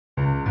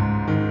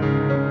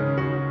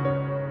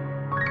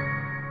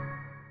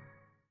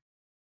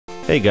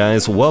Hey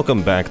guys,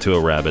 welcome back to A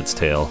Rabbit's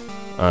Tale.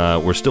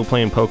 We're still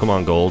playing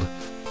Pokemon Gold,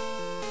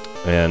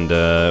 and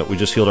we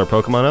just healed our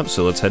Pokemon up,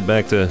 so let's head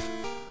back to...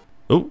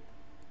 Oh!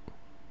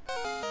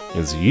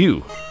 It's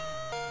you!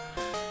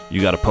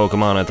 You got a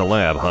Pokemon at the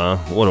lab, huh?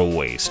 What a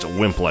waste, a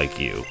wimp like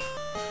you.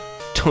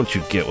 Don't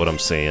you get what I'm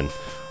saying?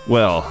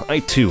 Well, I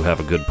too have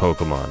a good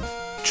Pokemon.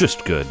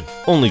 Just good.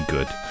 Only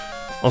good.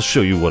 I'll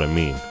show you what I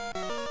mean.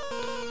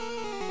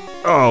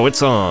 Oh,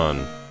 it's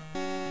on!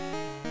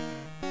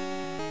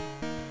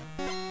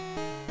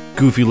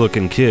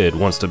 Goofy-looking kid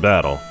wants to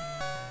battle.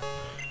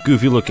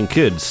 Goofy-looking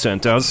kid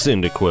sent out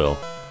Cyndaquil.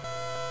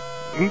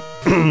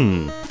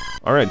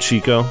 Alright,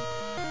 Chico.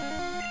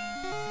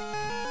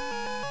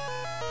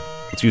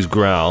 Let's use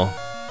Growl.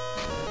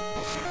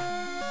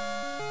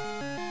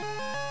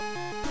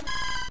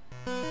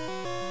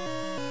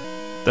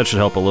 That should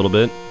help a little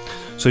bit.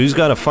 So he's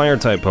got a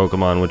Fire-type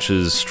Pokemon, which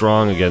is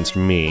strong against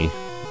me.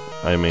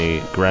 I'm a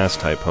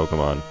Grass-type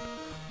Pokemon.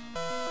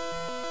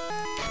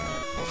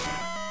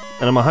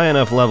 And I'm a high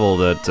enough level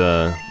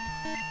that,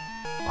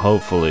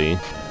 hopefully...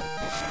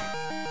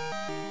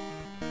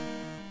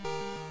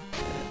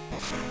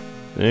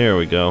 There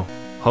we go.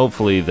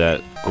 Hopefully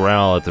that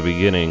Growl at the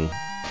beginning...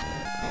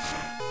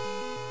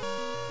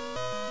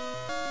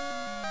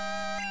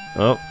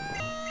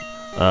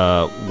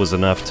 was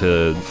enough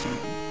to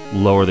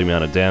lower the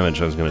amount of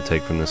damage I was going to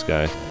take from this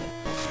guy.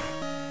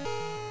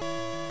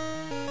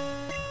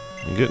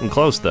 I'm getting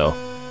close, though.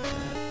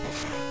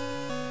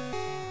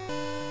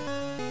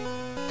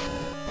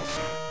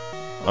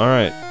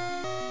 Alright.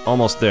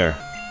 Almost there.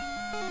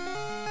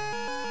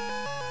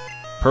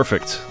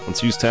 Perfect.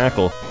 Let's use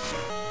Tackle.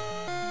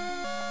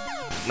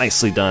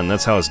 Nicely done.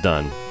 That's how it's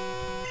done.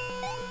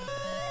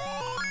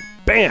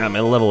 Bam!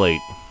 At level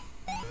 8.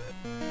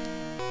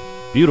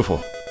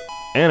 Beautiful.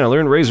 And I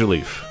learned Razor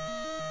Leaf.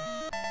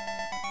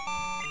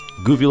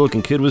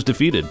 Goofy-looking kid was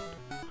defeated.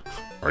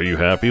 Are you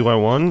happy I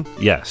won?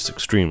 Yes,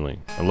 extremely.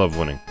 I love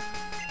winning.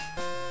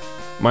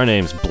 My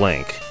name's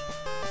Blank.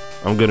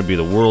 I'm gonna be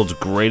the world's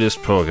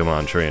greatest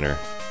Pokemon trainer.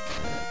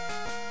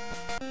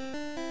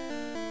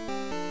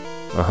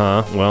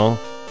 Uh-huh, well,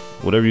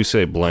 whatever you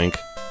say, Blank.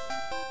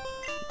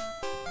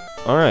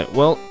 Alright,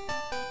 well,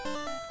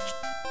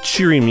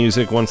 cheery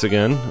music once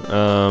again,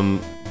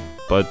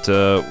 but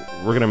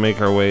we're gonna make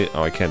our way...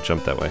 Oh, I can't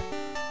jump that way.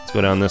 Let's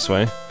go down this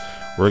way.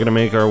 We're gonna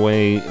make our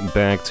way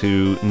back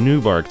to New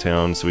Bark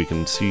Town so we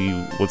can see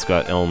what's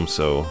got Elm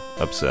so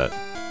upset.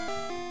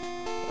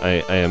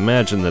 I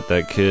imagine that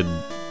that kid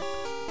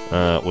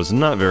was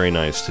not very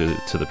nice to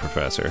the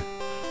professor.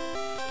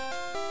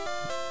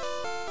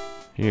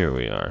 Here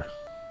we are.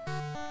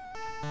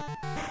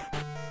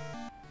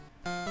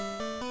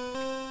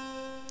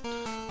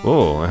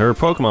 Whoa, I heard a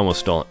Pokemon was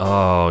stolen.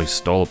 Oh, he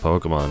stole a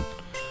Pokemon.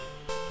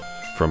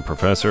 From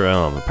Professor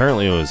Elm.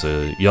 Apparently it was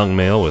a young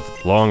male with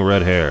long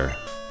red hair.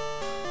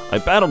 I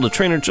battled a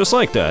trainer just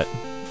like that.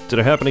 Did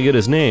I happen to get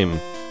his name?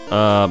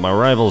 My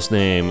rival's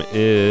name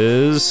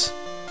is...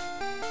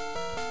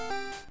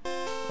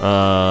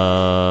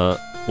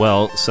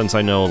 well, since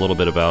I know a little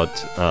bit about,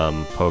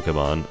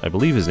 Pokemon, I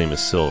believe his name is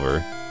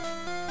Silver.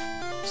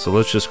 So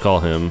let's just call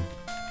him...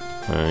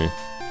 I-L-V-E-R.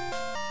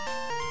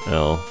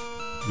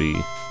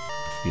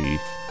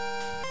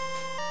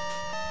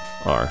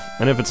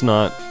 And if it's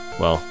not,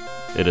 well,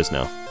 it is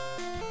now.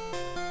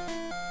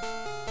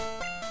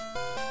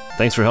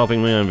 Thanks for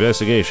helping me on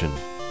investigation.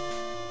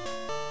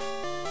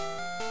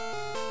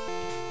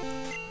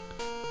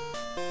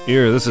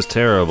 Here, this is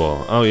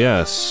terrible. Oh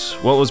yes.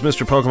 What was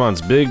Mr.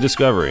 Pokemon's big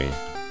discovery?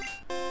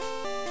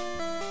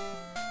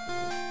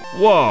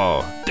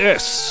 Whoa!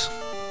 This!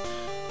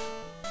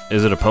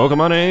 Is it a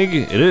Pokemon egg?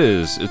 It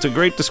is. It's a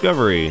great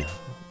discovery.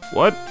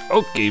 What?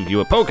 Oak gave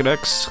you a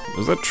Pokedex.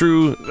 Is that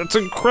true? That's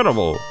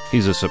incredible.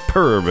 He's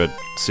superb at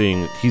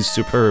seeing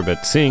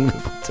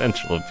the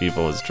potential of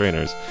people as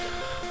trainers.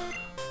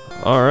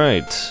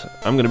 Alright.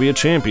 I'm gonna be a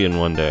champion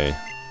one day.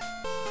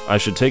 I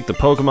should take the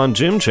Pokemon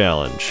Gym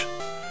Challenge.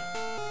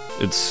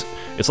 It's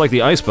like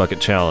the Ice Bucket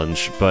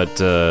Challenge, but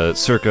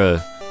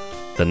circa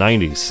the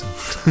 90s.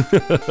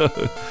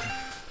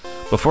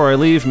 Before I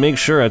leave, make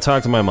sure I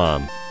talk to my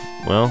mom.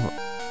 Well,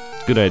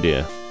 good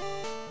idea.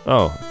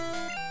 Oh,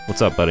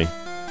 what's up, buddy?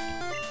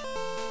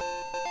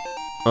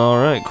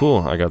 Alright,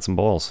 cool. I got some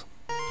balls.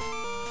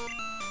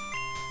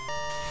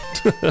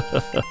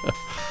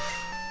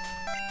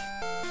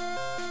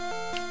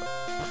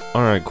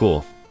 Alright,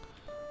 cool.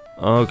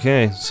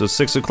 Okay, so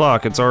 6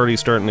 o'clock. It's already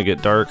starting to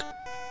get dark.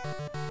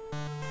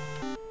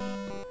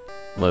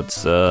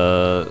 Let's,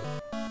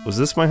 was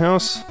this my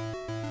house?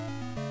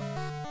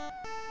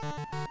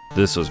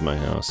 This was my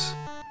house.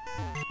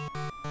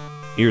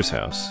 Ear's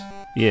house.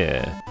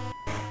 Yeah.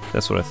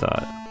 That's what I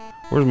thought.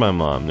 Where's my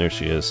mom? There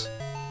she is.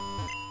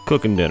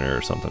 Cooking dinner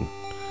or something.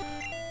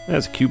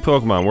 That's a cute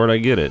Pokemon. Where'd I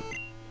get it?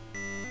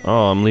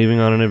 Oh, I'm leaving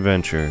on an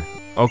adventure.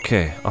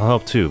 Okay, I'll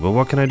help too, but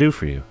what can I do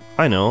for you?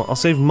 I know, I'll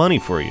save money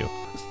for you.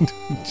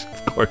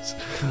 Of course.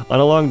 On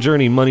a long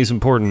journey, money's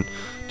important.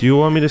 Do you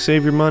want me to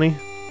save your money?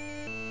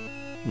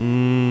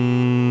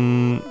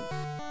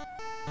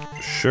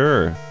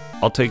 Sure.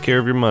 I'll take care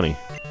of your money.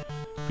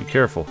 Be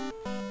careful.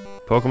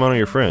 Pokemon are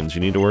your friends.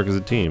 You need to work as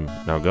a team.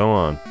 Now go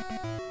on.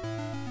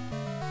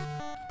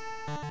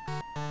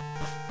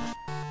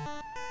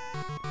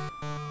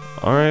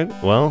 Alright,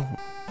 well,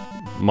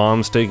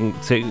 Mom's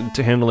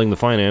handling the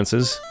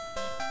finances.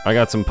 I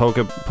got some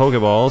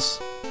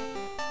Pokeballs.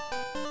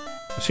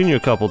 I've seen you a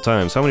couple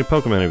times. How many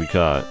Pokemon have you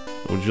caught?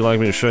 Would you like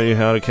me to show you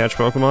how to catch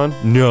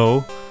Pokemon?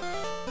 No.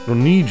 I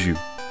don't need you.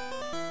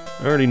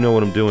 I already know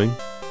what I'm doing.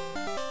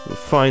 Well,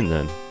 fine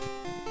then.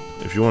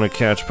 If you want to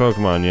catch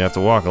Pokemon, you have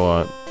to walk a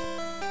lot.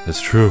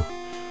 It's true.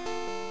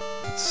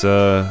 It's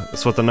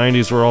what the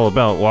 90s were all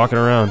about, walking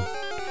around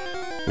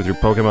with your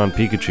Pokemon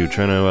Pikachu,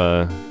 trying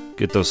to,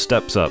 get those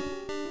steps up.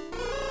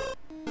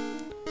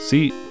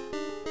 See?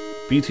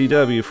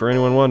 BTW, for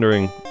anyone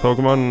wondering,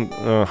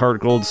 Pokemon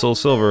Heart Gold, Soul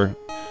Silver,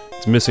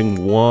 it's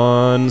missing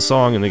one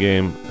song in the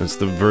game. It's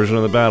the version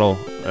of the battle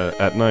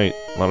at night.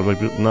 Not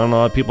a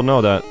lot of people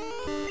know that.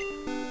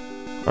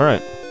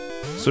 Alright.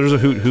 So there's a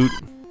Hoot Hoot.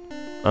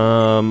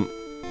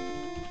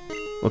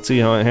 Let's see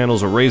how it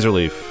handles a Razor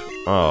Leaf.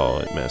 Oh,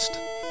 it missed.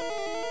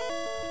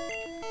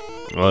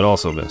 Oh, it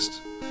also missed.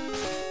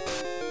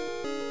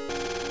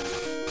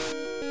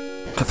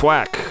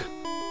 Kathwack!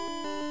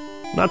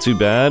 Not too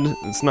bad.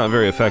 It's not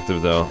very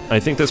effective, though. I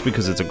think that's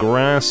because it's a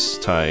grass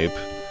type,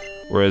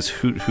 whereas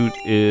Hoot Hoot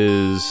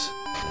is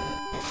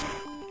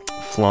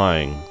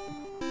flying.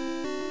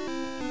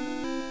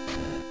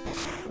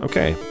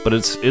 Okay, but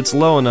it's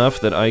low enough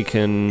that I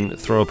can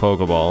throw a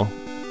Pokeball.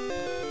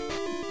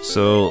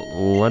 So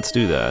let's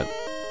do that.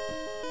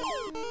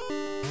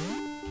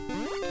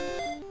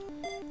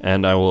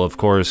 And I will, of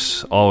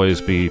course, always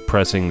be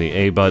pressing the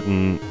A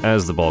button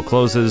as the ball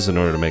closes in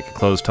order to make it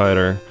close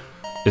tighter.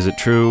 Is it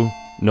true?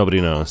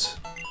 Nobody knows.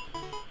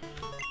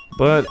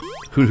 But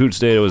Hoot Hoot's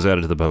data was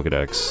added to the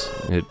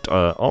Pokédex. It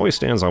always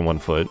stands on one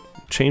foot,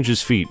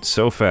 changes feet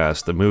so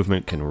fast the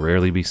movement can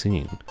rarely be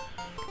seen.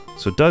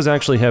 So it does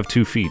actually have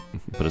 2 feet,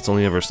 but it's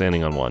only ever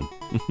standing on one.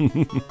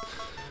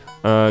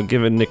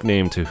 Give a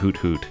nickname to Hoot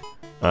Hoot.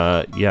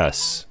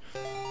 Yes.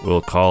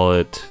 We'll call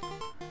it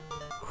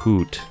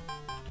Hoot.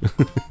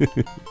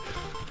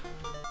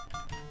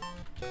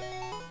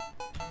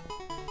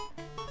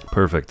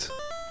 Perfect.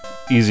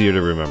 Easier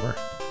to remember.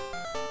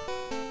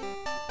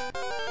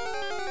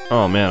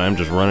 Oh man, I'm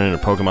just running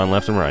into Pokemon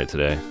left and right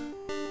today.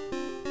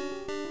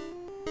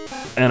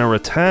 And a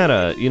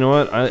Rattata. You know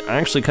what? I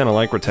actually kind of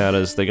like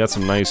Rattatas. They got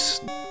some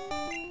nice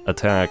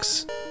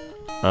attacks.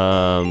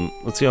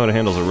 Let's see how it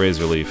handles a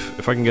Razor Leaf.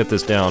 If I can get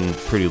this down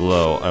pretty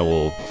low, I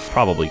will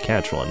probably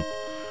catch one.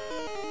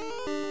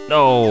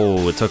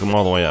 No, it took him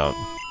all the way out.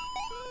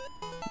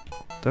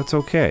 That's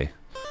okay.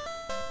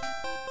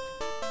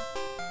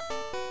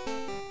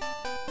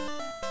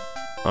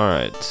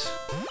 Alright.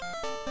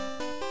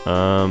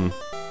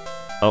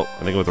 Oh,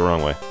 I think I went the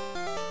wrong way.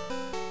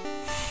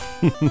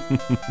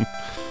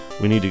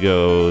 We need to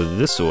go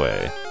this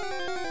way.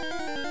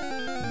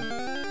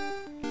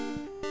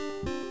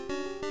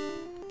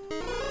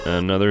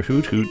 Another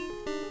Hoot Hoot.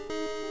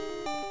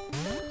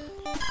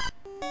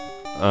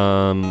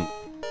 I'm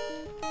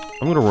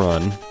gonna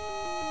run.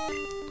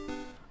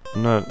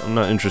 I'm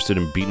not interested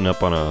in beating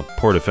up on a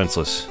poor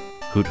defenseless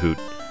Hoot Hoot.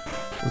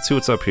 Let's see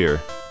what's up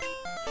here.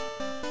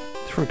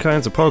 Different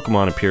kinds of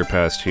Pokemon appear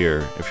past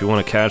here. If you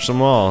want to catch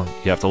them all,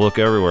 you have to look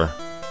everywhere.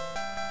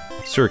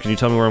 Sir, can you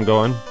tell me where I'm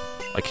going?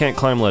 I can't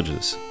climb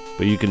ledges,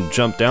 but you can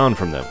jump down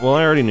from them. Well,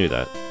 I already knew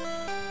that.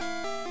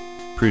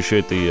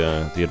 Appreciate the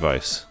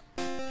advice.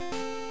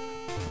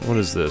 What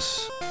is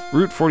this?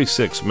 Route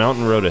 46,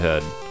 mountain road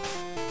ahead.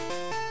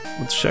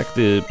 Let's check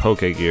the Poke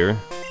Gear.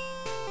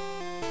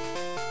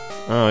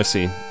 Oh, I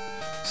see.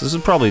 So this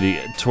is probably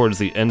towards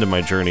the end of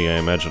my journey. I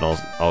imagine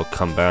I'll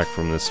come back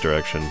from this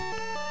direction.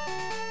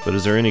 But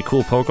is there any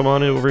cool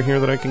Pokemon over here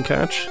that I can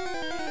catch?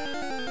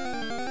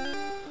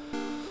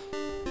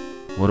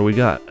 What do we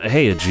got?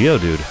 Hey, a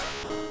Geodude.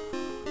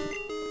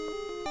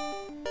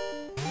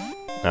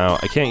 Now,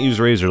 I can't use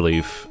Razor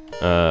Leaf.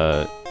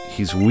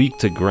 He's weak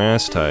to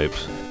grass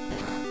types.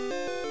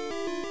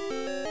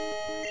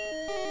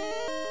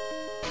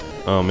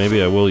 Oh,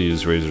 maybe I will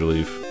use Razor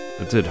Leaf.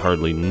 It did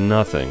hardly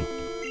nothing.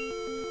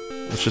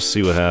 Let's just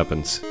see what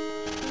happens.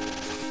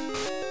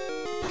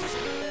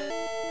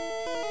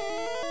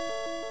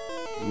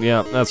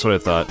 Yeah, that's what I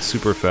thought.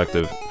 Super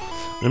effective.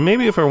 And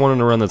maybe if I wanted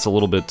to run that's a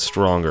little bit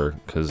stronger,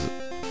 because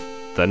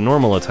that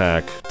normal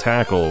attack,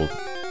 Tackle,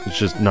 is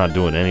just not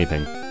doing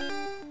anything.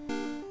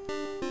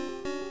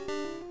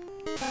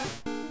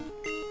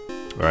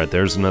 Alright,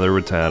 there's another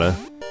Rattata.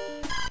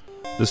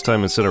 This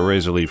time instead of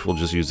Razor Leaf, we'll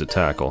just use a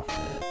Tackle.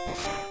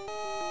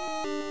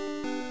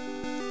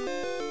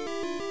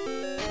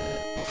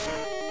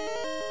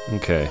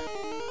 Okay.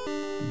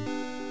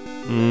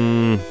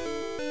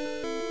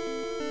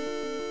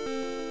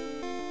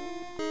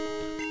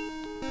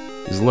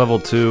 He's level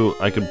 2.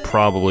 I can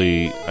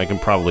probably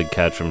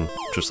catch him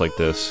just like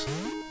this.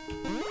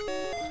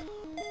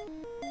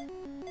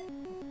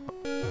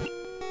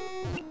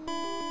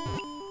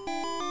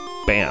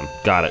 Bam,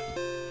 got it.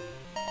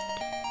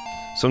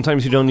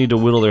 Sometimes you don't need to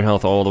whittle their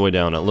health all the way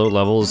down. At low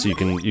levels, you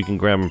can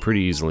grab them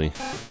pretty easily.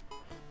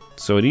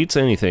 So it eats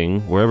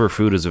anything. Wherever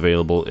food is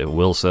available, it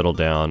will settle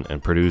down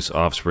and produce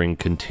offspring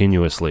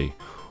continuously.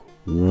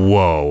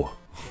 Whoa.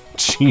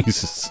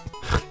 Jesus.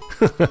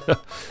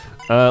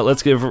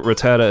 Let's give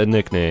Rattata a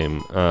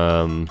nickname.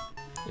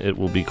 It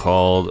will be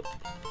called...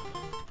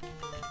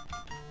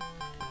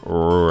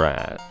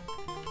 Rat.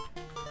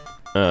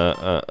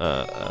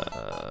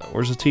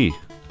 Where's the T?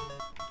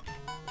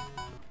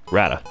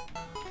 Rata.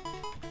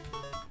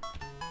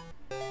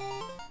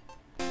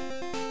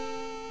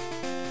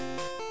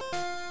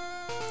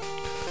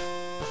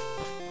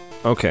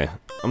 Okay,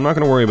 I'm not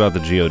gonna worry about the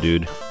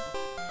Geodude.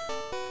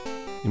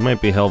 He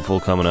might be helpful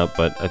coming up,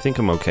 but I think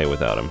I'm okay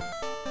without him.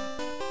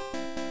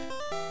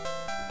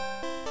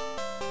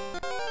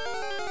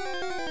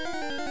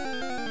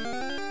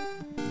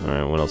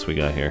 Alright, what else we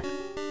got here?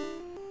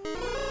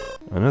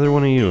 Another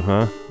one of you,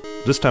 huh?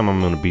 This time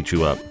I'm gonna beat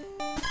you up.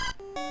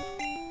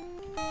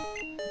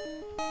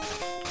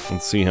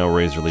 Let's see how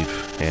Razor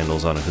Leaf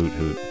handles on a Hoot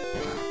Hoot.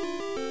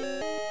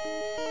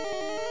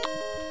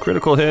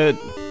 Critical hit!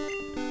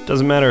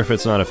 Doesn't matter if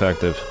it's not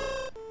effective.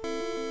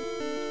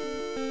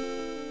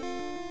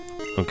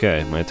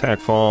 Okay, my attack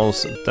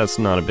falls. That's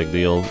not a big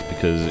deal,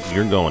 because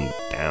you're going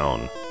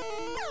down.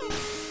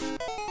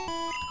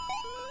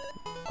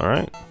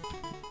 Alright.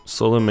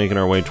 Slowly making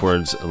our way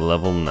towards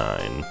level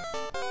 9.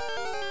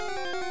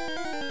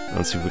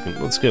 Let's see if we can...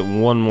 Let's get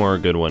one more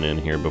good one in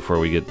here before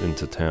we get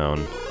into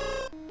town.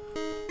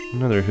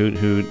 Another Hoot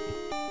Hoot.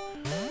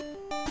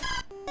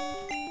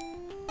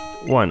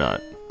 Why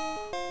not?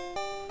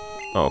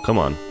 Oh, come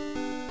on.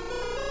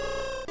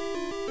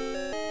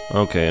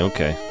 Okay,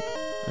 okay.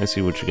 I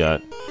see what you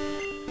got.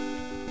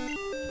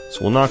 So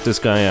we'll knock this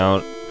guy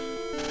out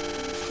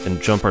and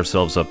jump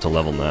ourselves up to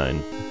level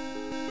 9.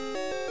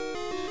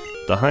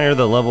 The higher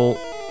the level,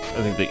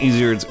 I think the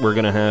easier we're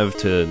gonna have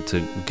to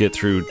get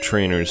through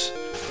trainers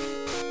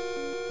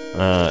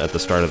at the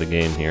start of the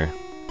game here.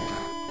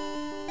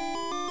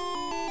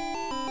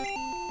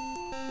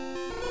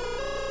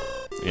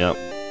 Yep.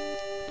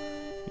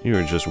 You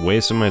were just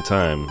wasting my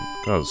time.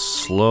 That was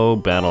slow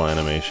battle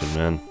animation,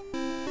 man.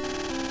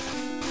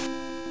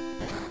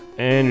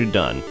 And you're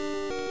done.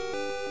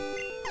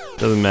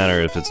 Doesn't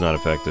matter if it's not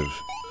effective.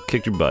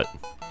 Kick your butt.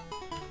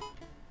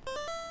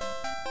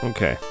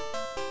 Okay.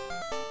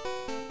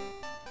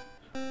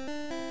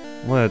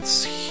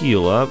 Let's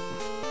heal up.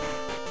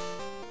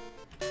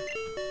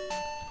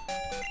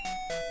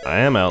 I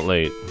am out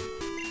late.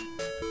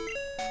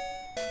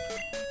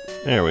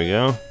 There we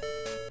go.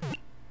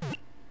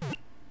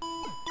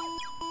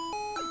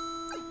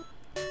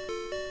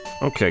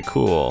 Okay,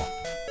 cool.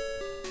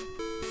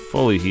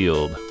 Fully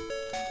healed.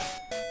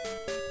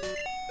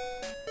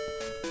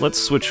 Let's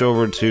switch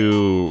over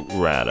to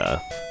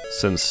Rata,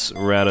 since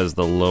Rata's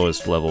the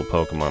lowest level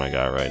Pokemon I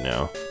got right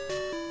now.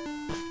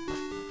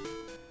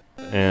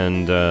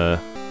 And,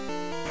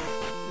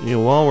 you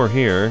know, while we're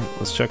here,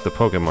 let's check the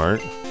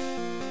Pokemart.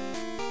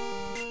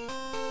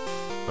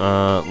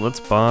 Let's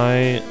buy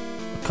a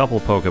couple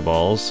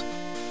Pokeballs.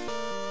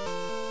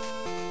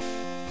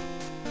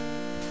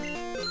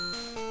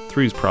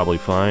 3's probably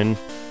fine.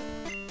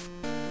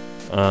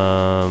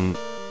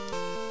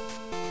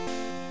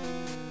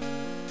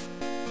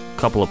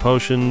 Couple of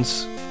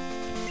potions.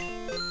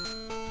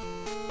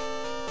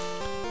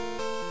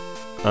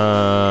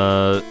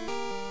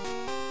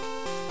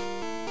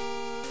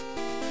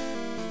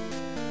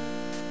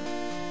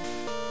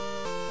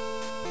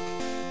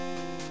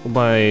 We'll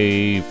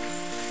buy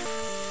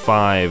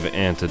 5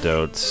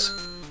 antidotes.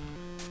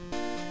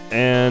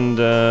 And,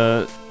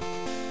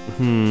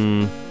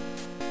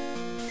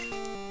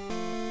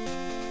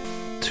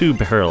 2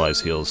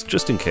 paralyze heals,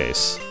 just in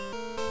case.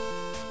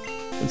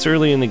 It's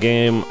early in the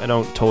game, I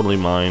don't totally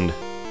mind.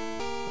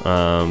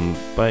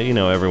 But, you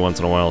know, every once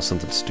in a while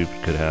something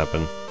stupid could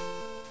happen.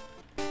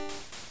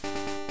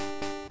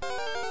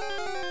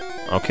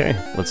 Okay,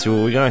 let's see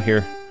what we got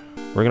here.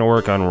 We're gonna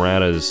work on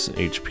Rata's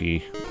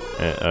HP,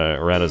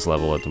 Rata's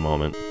level at the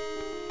moment.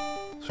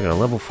 So we got a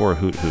level 4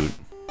 Hoot Hoot.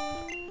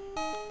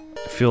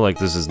 I feel like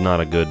this is not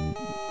a good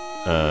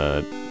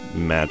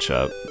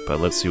matchup,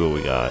 but let's see what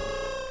we got.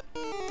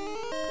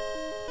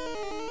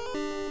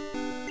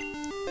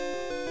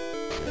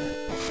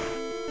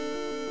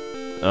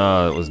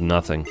 It was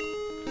nothing.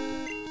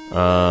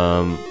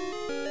 I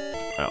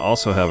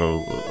also have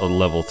a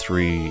level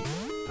 3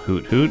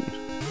 Hoot Hoot.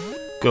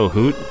 Go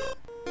Hoot.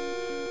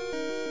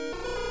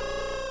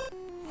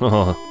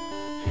 Oh,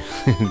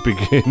 it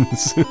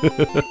begins.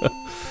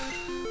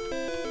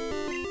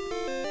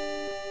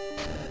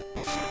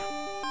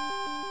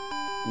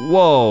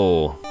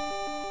 Whoa.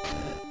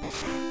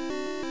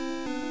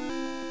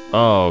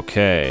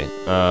 Okay.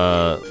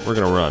 We're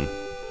gonna run.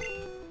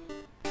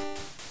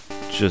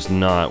 Just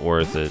not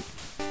worth it.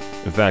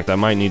 In fact, I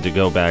might need to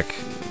go back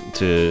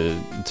to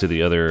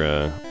the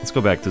other, let's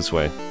go back this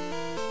way.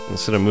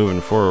 Instead of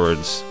moving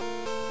forwards,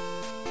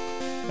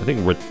 I think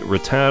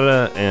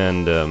Rattata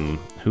and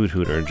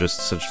𝐿𝐻𝐻 are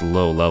just such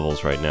low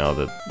levels right now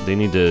that they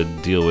need to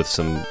deal with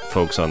some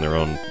folks on their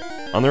own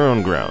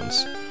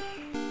grounds.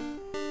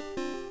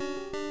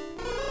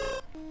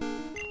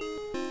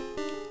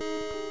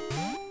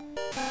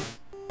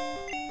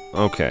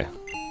 Okay,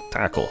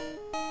 tackle.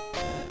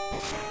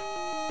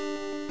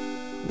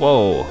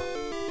 Whoa.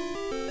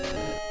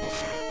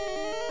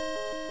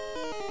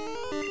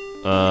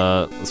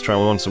 Let's try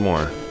one some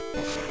more.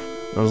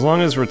 Now, as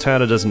long as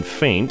Rattata doesn't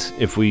faint,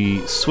 if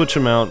we switch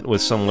him out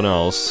with someone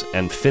else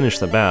and finish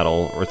the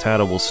battle,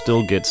 Rattata will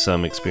still get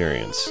some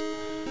experience.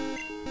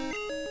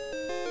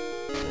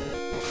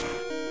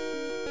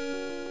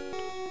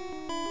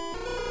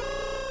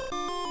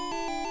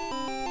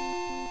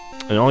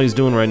 And all he's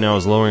doing right now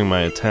is lowering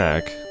my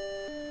attack.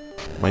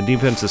 My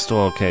defense is still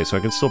okay, so I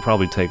can still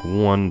probably take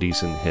one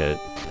decent hit.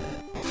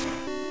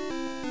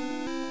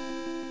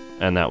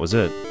 And that was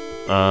it.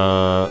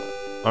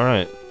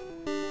 Alright.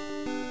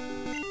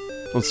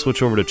 Let's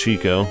switch over to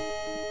Chico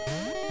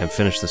and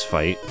finish this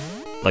fight,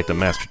 like the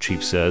Master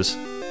Chief says.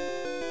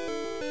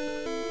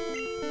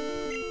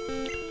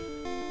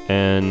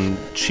 And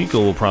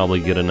Chico will probably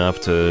get enough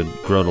to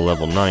grow to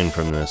level 9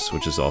 from this,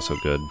 which is also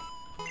good.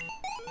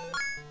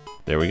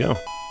 There we go.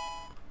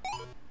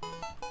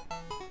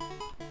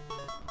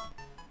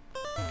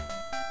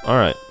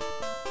 Alright.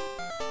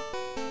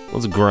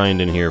 Let's grind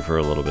in here for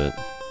a little bit.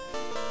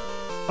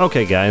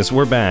 Okay guys,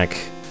 we're back.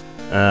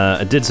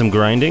 I did some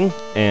grinding,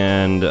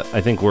 and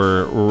I think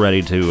we're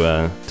ready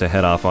to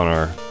head off on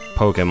our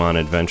Pokemon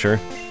adventure.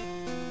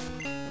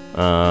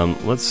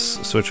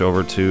 Let's switch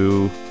over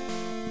to...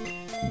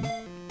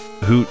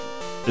 Hoot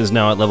is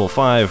now at level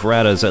 5,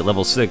 Rattata is at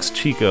level 6,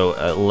 Chico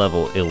at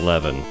level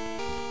 11.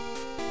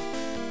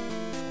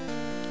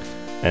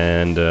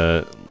 And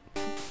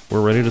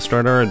we're ready to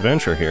start our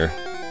adventure here.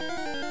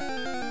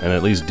 And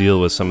at least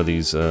deal with some of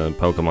these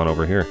Pokemon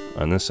over here,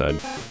 on this side.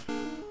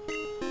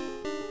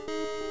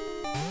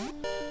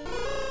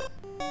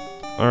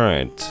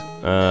 Alright,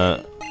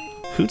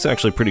 Hoot's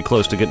actually pretty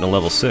close to getting to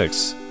level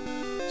 6,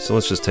 so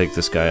let's just take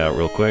this guy out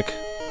real quick.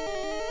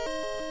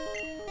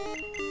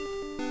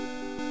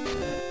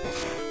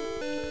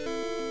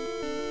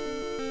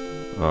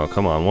 Oh,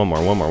 come on, one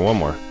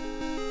more.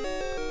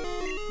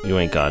 You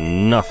ain't got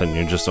nothing,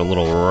 you're just a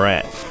little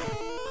rat.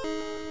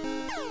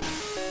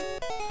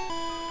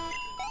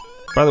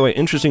 By the way,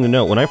 interesting to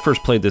note, when I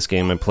first played this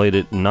game, I played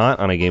it not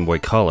on a Game Boy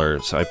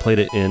Color, so I played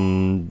it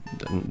in,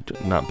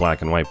 not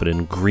black and white, but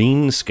in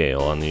green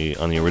scale on the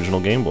original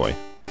Game Boy.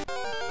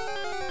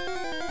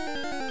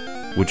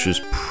 Which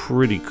is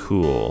pretty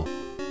cool.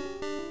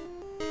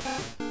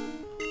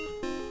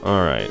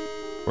 Alright,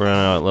 we're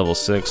now at level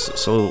 6,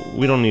 so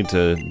we don't need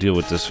to deal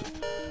with this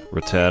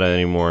Rattata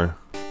anymore.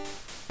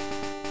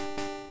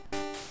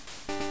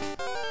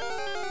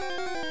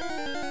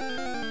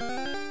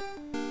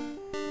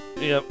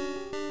 Yep.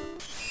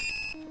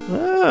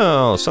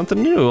 Oh,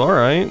 something new,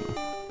 alright.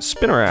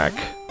 Spinarak.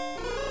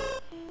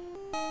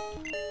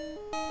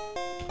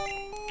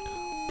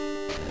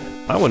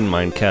 I wouldn't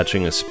mind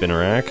catching a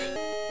Spinarak.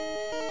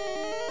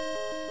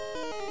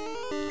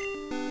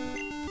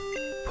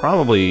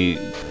 Probably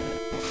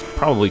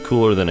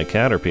cooler than a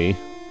Caterpie.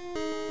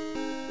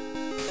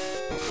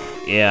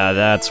 Yeah,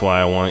 that's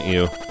why I want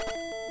you.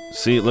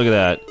 See, look at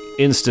that.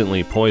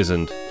 Instantly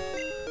poisoned.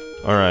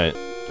 Alright,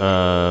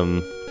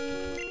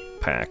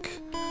 pack.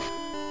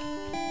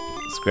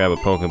 Let's grab a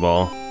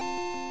Pokeball.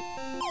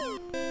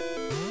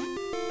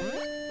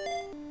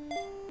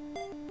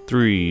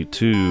 3,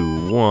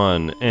 2,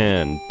 1,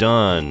 and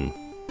done.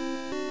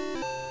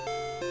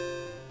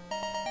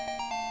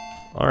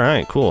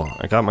 Alright, cool.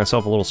 I got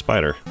myself a little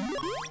spider.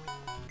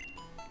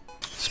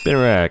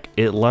 Spinarak.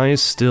 It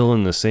lies still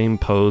in the same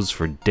pose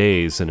for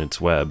days in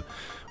its web,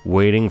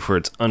 waiting for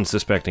its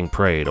unsuspecting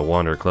prey to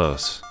wander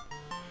close.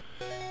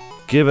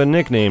 Give a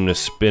nickname to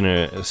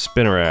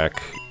Spinarak.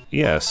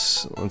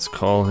 Yes, let's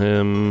call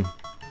him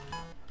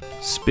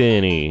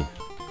Spinny.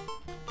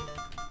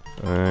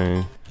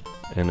 I-N-N-Y.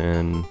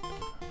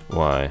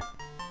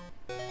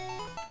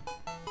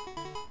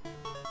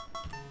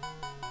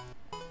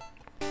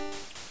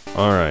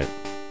 Alright.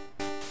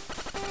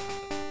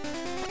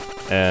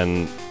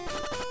 And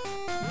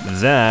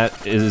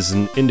that is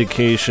an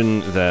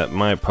indication that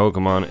my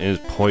Pokemon is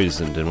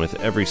poisoned, and with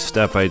every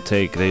step I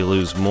take, they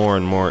lose more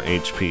and more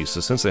HP. So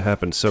since it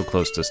happened so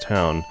close to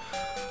town,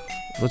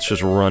 let's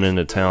just run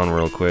into town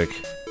real quick.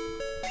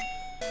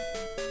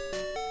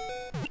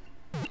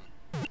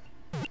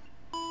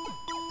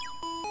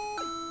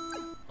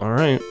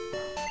 Alright.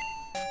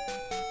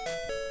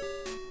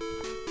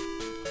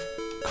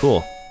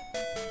 Cool.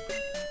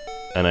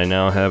 And I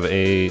now have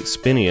a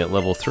Spinny at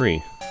level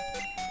 3.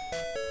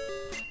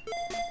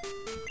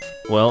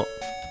 Well,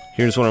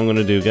 here's what I'm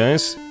gonna do,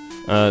 guys.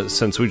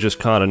 Since we just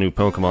caught a new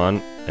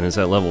Pokemon, and it's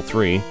at level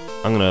 3,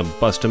 I'm gonna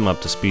bust him up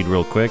to speed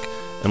real quick,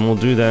 and we'll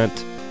do that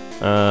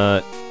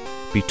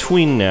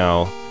between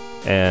now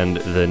and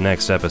the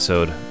next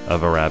episode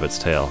of A Rabbit's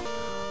Tale.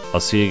 I'll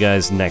see you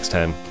guys next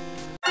time.